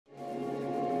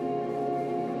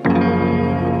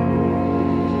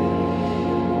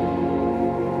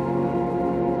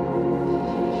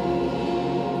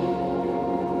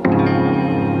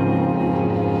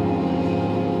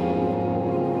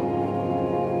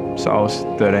So I was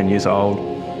 13 years old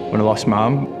when I lost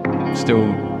mum.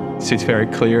 Still sits very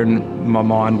clear in my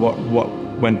mind what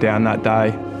went down that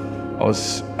day. I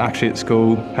was actually at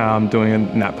school doing a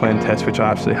NAT plan test, which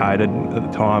I absolutely hated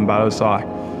at the time, but I was like,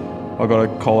 I got a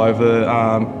call over the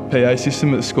PA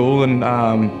system at school and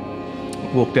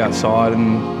walked outside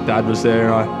and Dad was there.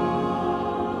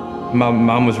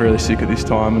 Mum was really sick at this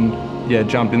time and yeah,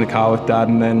 jumped in the car with Dad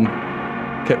and then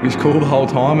kept his cool the whole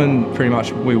time, and pretty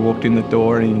much we walked in the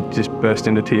door and he just burst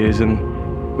into tears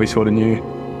and we sort of knew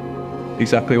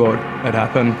exactly what had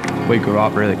happened. We grew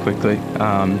up really quickly.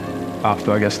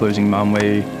 After, I guess, losing mum,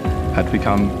 we had to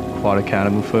become quite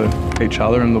accountable for each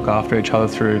other and look after each other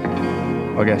through,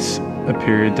 I guess, a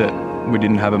period that we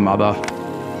didn't have a mother.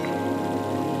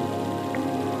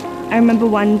 I remember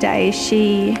one day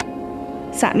she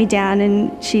sat me down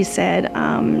and she said,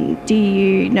 do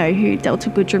you know who Delta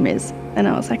Goodrem is? And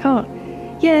I was like, oh,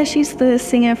 yeah, she's the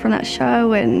singer from that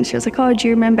show. And she was like, oh, do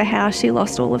you remember how she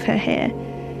lost all of her hair?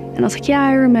 And I was like, yeah,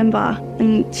 I remember.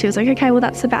 And she was like, okay, well,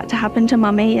 that's about to happen to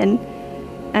Mummy and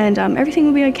everything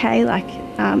will be okay. Like,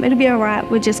 it'll be all right.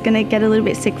 We're just going to get a little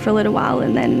bit sick for a little while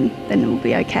and then we'll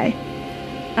be okay.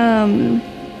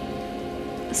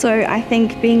 So I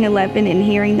think being 11 and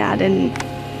hearing that, and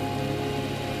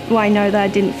well, I know that I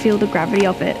didn't feel the gravity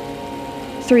of it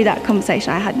through that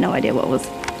conversation. I had no idea what was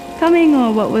coming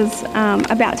or what was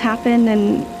about to happen.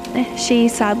 And she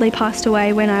sadly passed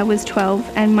away when I was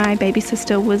 12 and my baby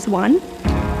sister was 1.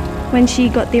 When she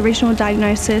got the original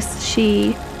diagnosis,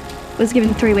 she was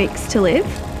given 3 weeks to live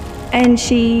and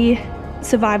she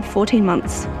survived 14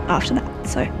 months after that.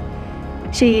 So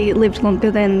she lived longer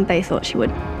than they thought she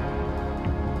would.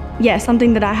 Yeah,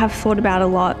 something that I have thought about a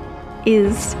lot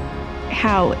is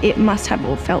how it must have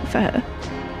all felt for her.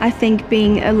 I think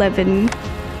being 11,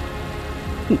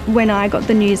 when I got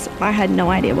the news, I had no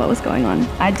idea what was going on.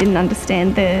 I didn't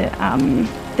understand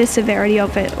the severity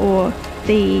of it or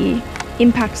the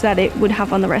impact that it would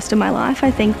have on the rest of my life.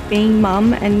 I think being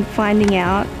mum and finding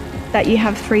out that you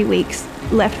have 3 weeks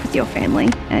left with your family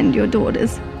and your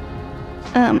daughters.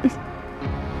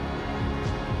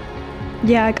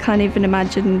 Yeah, I can't even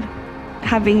imagine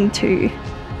having to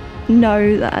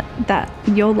know that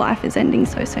your life is ending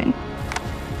so soon.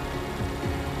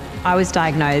 I was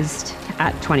diagnosed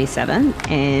at 27,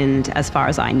 and as far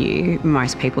as I knew,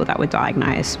 most people that were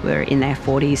diagnosed were in their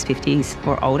 40s, 50s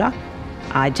or older.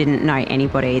 I didn't know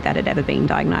anybody that had ever been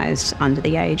diagnosed under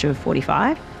the age of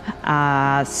 45.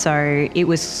 So it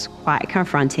was quite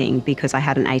confronting because I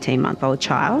had an 18-month-old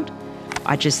child.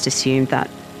 I just assumed that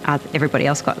everybody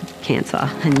else got cancer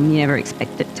and you never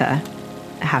expect it to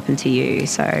happen to you.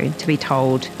 So to be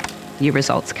told your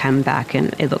results came back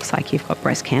and it looks like you've got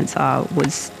breast cancer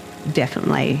was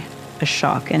definitely a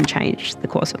shock and changed the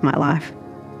course of my life.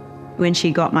 When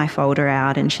she got my folder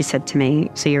out and she said to me,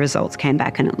 so your results came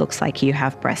back and it looks like you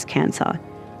have breast cancer,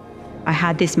 I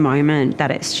had this moment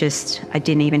that it's just, I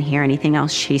didn't even hear anything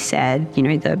else she said.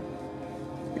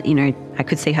 I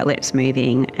could see her lips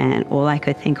moving and all I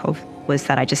could think of was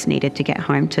that I just needed to get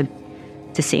home to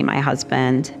see my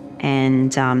husband.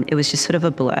 And it was just sort of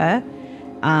a blur.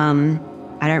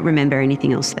 I don't remember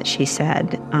anything else that she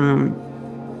said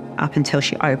up until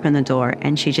she opened the door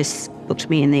and she just looked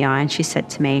me in the eye and she said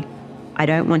to me, I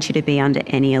don't want you to be under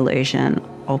any illusion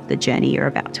of the journey you're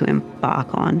about to embark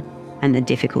on and the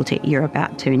difficulty you're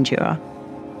about to endure.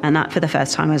 And that for the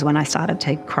first time was when I started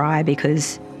to cry,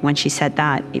 because when she said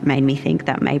that, it made me think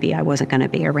that maybe I wasn't going to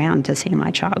be around to see my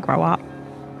child grow up.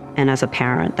 And as a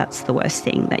parent, that's the worst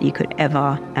thing that you could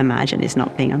ever imagine, is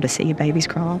not being able to see your babies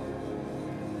grow up.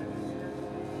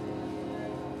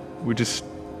 We just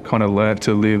kind of learnt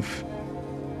to live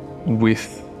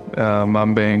with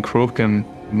mum being crook, and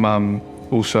mum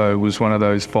also was one of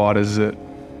those fighters that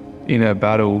in her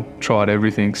battle tried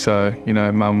everything. So,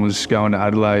 mum was going to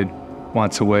Adelaide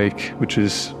once a week, which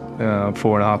is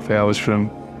 4.5 hours from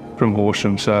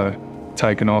Horsham. So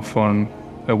taking off on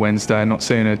a Wednesday, not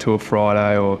seeing her till a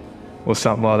Friday or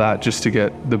something like that, just to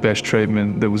get the best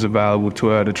treatment that was available to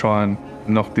her to try and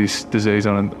knock this disease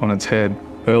on its head.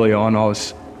 Early on, I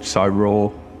was so raw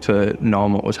to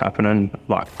knowing what was happening.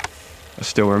 Like, I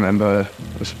still remember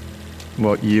it was,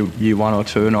 year 1 or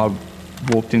 2, and I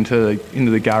walked into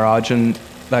the garage and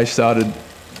they started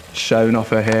shaving off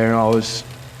her hair, and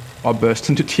I burst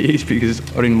into tears because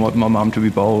I didn't want my mum to be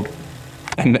bald.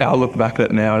 And now I look back at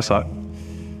it now, it's like,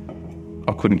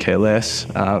 I couldn't care less.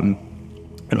 And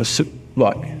it was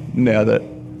like, now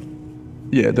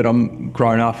that I'm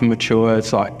grown up and mature,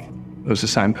 it's like it was the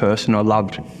same person. I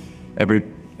loved every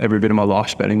bit of my life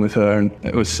spending with her, and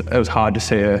it was hard to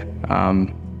see her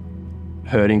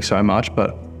hurting so much.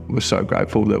 But we're so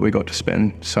grateful that we got to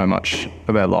spend so much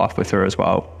of our life with her as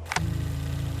well.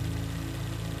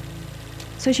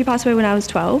 So she passed away when I was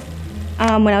 12,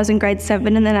 when I was in grade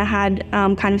 7, and then I had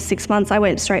kind of 6 months. I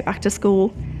went straight back to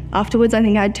school afterwards. I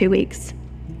think I had 2 weeks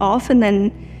off and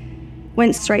then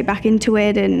went straight back into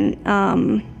it,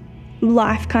 and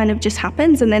life kind of just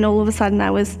happens. And then all of a sudden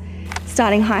I was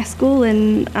starting high school,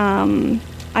 and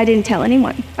I didn't tell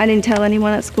anyone. I didn't tell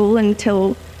anyone at school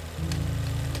until,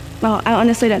 well, I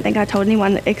honestly don't think I told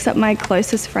anyone except my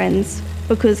closest friends,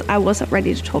 because I wasn't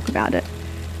ready to talk about it.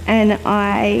 And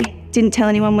I didn't tell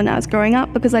anyone when I was growing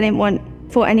up because I didn't want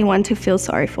for anyone to feel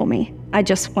sorry for me. I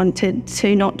just wanted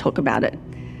to not talk about it.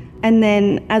 And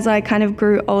then as I kind of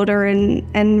grew older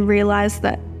and realised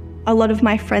that a lot of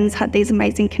my friends had these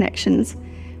amazing connections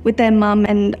with their mum,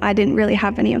 and I didn't really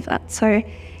have any of that. So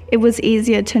it was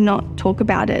easier to not talk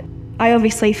about it. I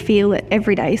obviously feel it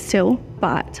every day still,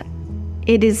 but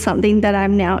it is something that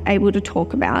I'm now able to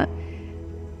talk about.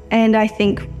 And I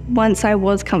think once I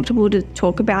was comfortable to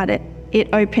talk about it, it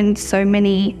opened so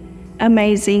many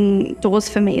amazing doors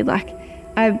for me. Like,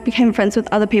 I became friends with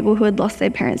other people who had lost their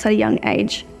parents at a young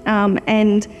age.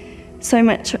 And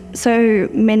so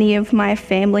many of my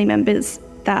family members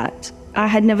that I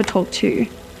had never talked to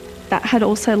that had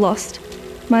also lost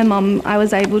my mum, I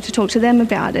was able to talk to them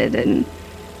about it, and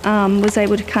was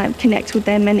able to kind of connect with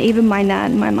them. And even my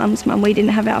nan, my mum's mum, we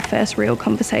didn't have our first real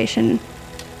conversation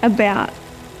about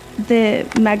the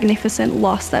magnificent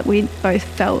loss that we both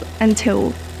felt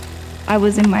until I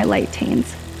was in my late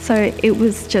teens. So it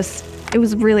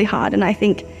was really hard, and I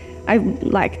think I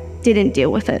didn't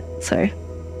deal with it. So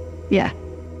yeah.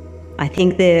 I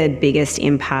think the biggest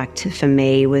impact for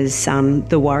me was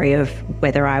the worry of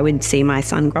whether I would see my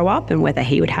son grow up and whether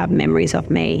he would have memories of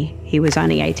me. He was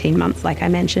only 18 months, like I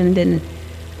mentioned, and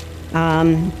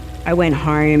I went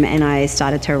home and I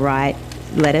started to write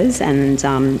letters, and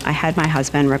I had my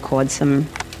husband record some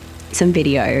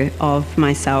video of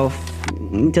myself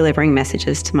delivering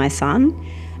messages to my son.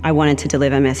 I wanted to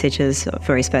deliver messages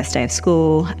for his first day of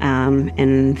school,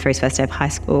 and for his first day of high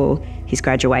school, his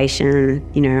graduation,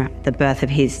 the birth of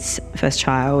his first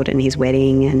child and his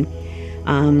wedding.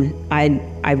 And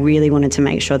I really wanted to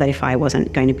make sure that if I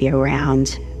wasn't going to be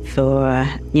around for,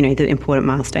 the important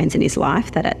milestones in his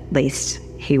life, that at least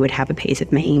he would have a piece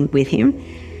of me with him.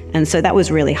 And so that was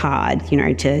really hard,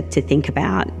 to think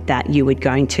about that you were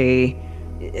going to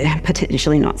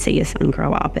potentially not see your son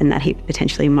grow up and that he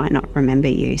potentially might not remember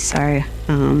you. So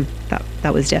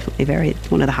that was definitely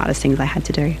one of the hardest things I had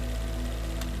to do.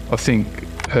 I think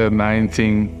her main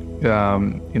thing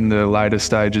in the later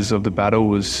stages of the battle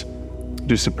was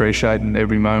just appreciating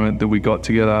every moment that we got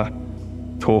together,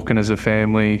 talking as a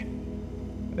family,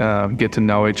 get to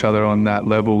know each other on that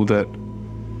level that,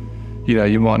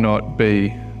 you might not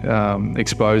be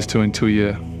exposed to until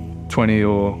you're 20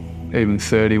 or even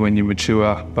 30 when you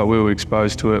mature, but we were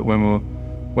exposed to it when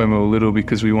we were little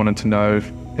because we wanted to know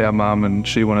our mum and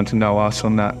she wanted to know us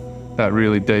on that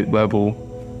really deep level,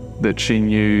 that she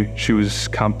knew she was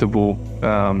comfortable,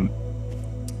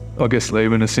 I guess,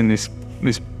 leaving us in this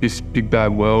big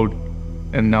bad world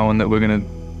and knowing that we're going to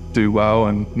do well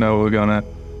and know we're going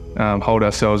to hold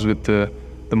ourselves with the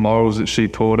morals that she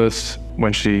taught us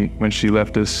when she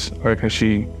left us. I reckon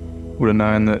she would have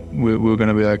known that we were going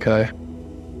to be okay.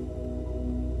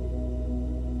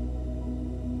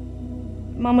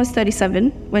 Mum was 37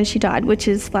 when she died, which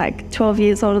is 12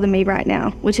 years older than me right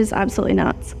now, which is absolutely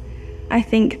nuts. I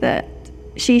think that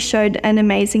she showed an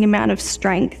amazing amount of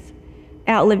strength,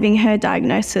 outliving her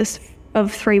diagnosis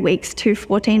of 3 weeks to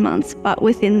 14 months. But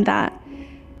within that,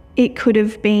 it could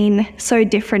have been so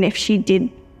different if she did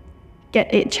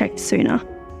get it checked sooner.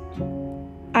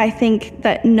 I think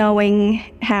that knowing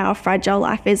how fragile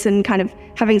life is and kind of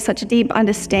having such a deep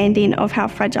understanding of how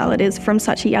fragile it is from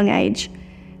such a young age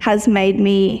has made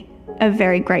me a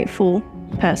very grateful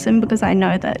person, because I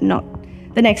know that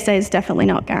the next day is definitely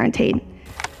not guaranteed.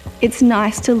 It's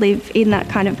nice to live in that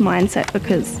kind of mindset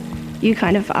because you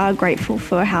kind of are grateful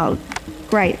for how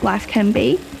great life can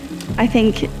be. I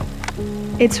think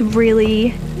it's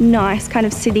really nice kind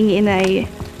of sitting in a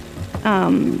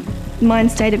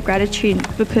mind state of gratitude,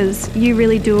 because you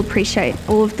really do appreciate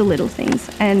all of the little things,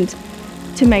 and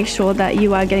to make sure that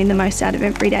you are getting the most out of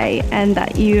every day and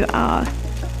that you are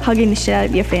hugging the shit out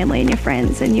of your family and your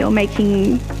friends, and you're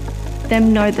making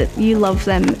them know that you love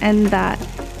them and that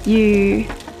you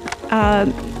are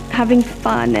having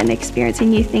fun and experiencing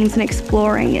new things and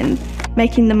exploring and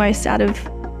making the most out of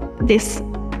this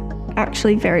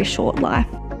actually very short life.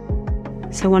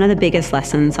 So one of the biggest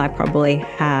lessons I probably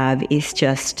have is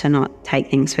just to not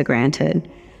take things for granted.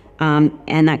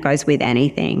 And that goes with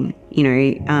anything.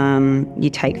 You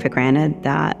take for granted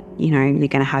that, you're going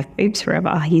to have boobs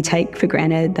forever. You take for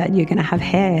granted that you're going to have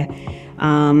hair.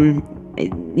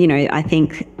 I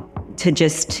think to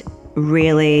just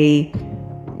really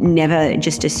never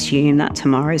just assume that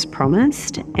tomorrow's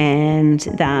promised, and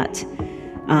that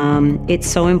it's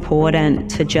so important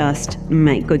to just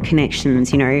make good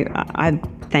connections. I've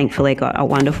thankfully got a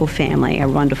wonderful family, a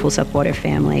wonderful supportive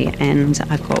family, and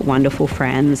I've got wonderful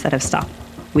friends that have stuck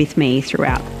with me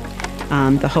throughout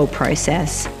the whole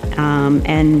process.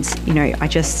 I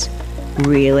just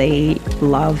really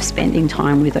love spending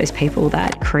time with those people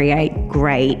that create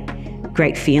great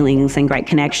feelings and great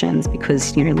connections,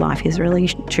 because, life is really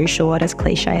too short, as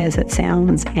cliche as it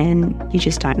sounds, and you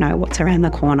just don't know what's around the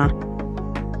corner.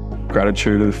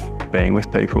 Gratitude of being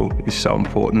with people is so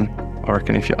important. I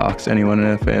reckon if you ask anyone in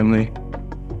our family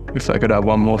if they could have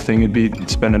one more thing, it'd be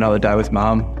spend another day with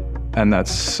Mum. And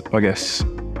that's, I guess,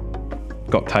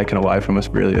 got taken away from us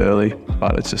really early.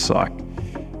 But it's just like,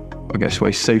 I guess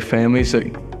we see families that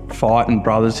fight and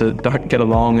brothers that don't get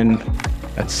along, and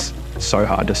it's so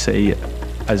hard to see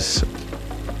as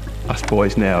us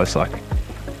boys now. It's like,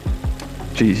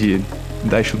 geez,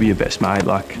 they should be your best mate.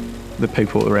 Like, the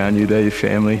people around you, they're your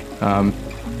family.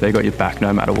 They got your back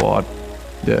no matter what.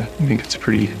 Yeah, I think it's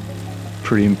pretty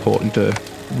important to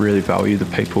really value the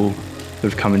people that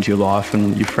have come into your life,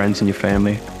 and your friends and your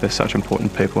family. They're such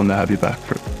important people, and they have your back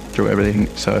through everything.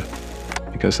 So,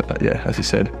 because as you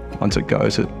said, once it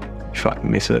goes, you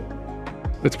fucking miss it.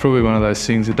 It's probably one of those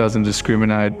things that doesn't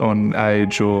discriminate on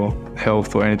age or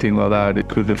health or anything like that. It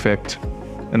could affect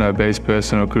an obese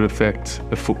person, or it could affect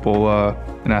a footballer,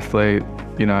 an athlete.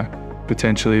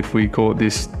 Potentially, if we caught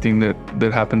this thing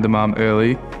that happened to Mum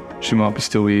early, she might be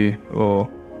still here, or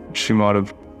she might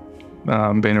have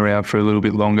been around for a little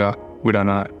bit longer. We don't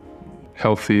know.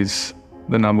 Health is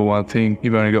the number one thing.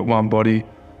 You've only got one body,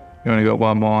 you've only got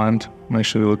one mind. Make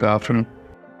sure you look after them.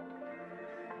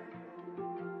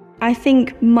 I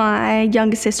think my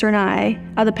younger sister and I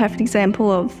are the perfect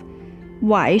example of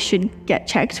why you should get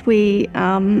checked.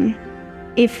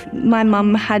 If my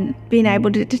mum had been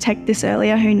able to detect this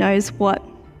earlier, who knows what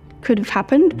could have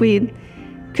happened. We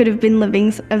could have been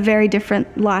living a very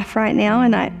different life right now,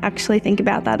 and I actually think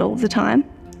about that all the time.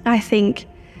 I think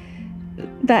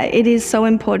that it is so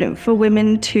important for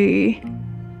women to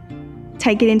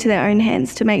take it into their own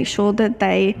hands, to make sure that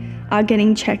they are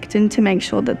getting checked, and to make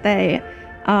sure that they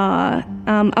are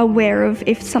aware of,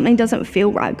 if something doesn't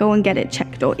feel right, go and get it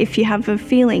checked. Or if you have a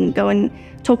feeling, go and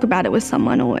talk about it with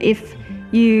someone. Or if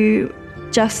you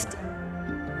just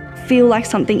feel like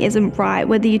something isn't right,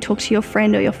 whether you talk to your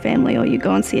friend or your family, or you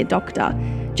go and see a doctor,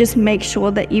 just make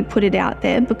sure that you put it out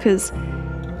there, because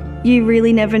you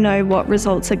really never know what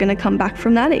results are going to come back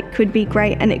from that. It could be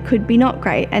great and it could be not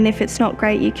great. And if it's not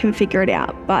great, you can figure it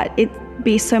out. But it'd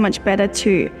be so much better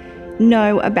to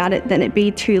know about it than it be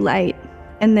too late,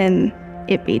 and then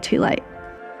it be too late.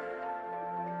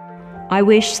 I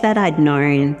wish that I'd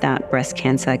known that breast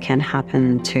cancer can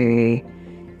happen to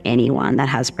anyone that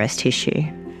has breast tissue.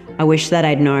 I wish that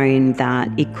I'd known that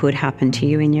it could happen to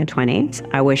you in your 20s.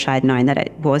 I wish I'd known that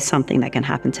it was something that can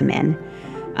happen to men.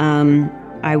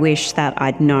 I wish that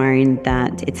I'd known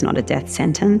that it's not a death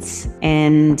sentence.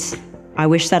 And I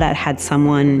wish that I'd had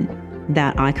someone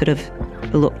that I could have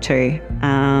looked to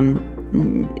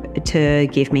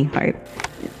give me hope.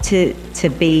 To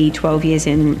be 12 years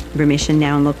in remission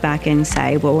now and look back and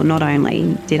say, well, not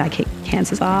only did I kick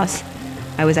cancer's ass,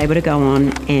 I was able to go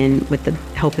on and, with the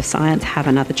help of science, have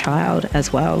another child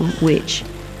as well, which,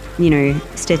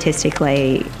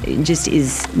 statistically just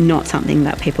is not something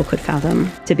that people could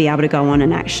fathom. To be able to go on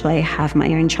and actually have my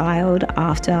own child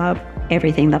after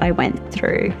everything that I went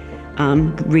through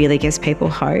really gives people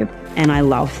hope. And I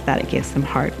love that it gives them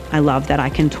hope. I love that I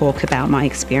can talk about my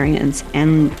experience,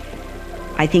 and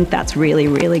I think that's really,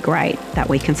 really great that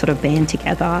we can sort of band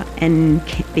together and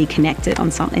be connected on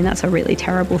something that's a really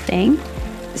terrible thing.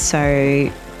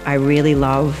 So I really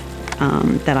love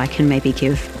that I can maybe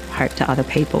give hope to other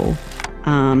people,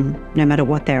 no matter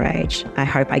what their age. I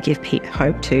hope I give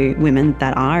hope to women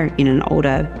that are in an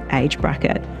older age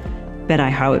bracket, but I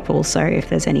hope also, if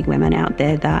there's any women out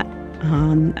there that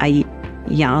are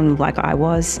young like I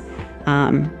was,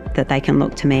 that they can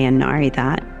look to me and know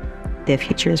that their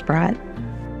future is bright.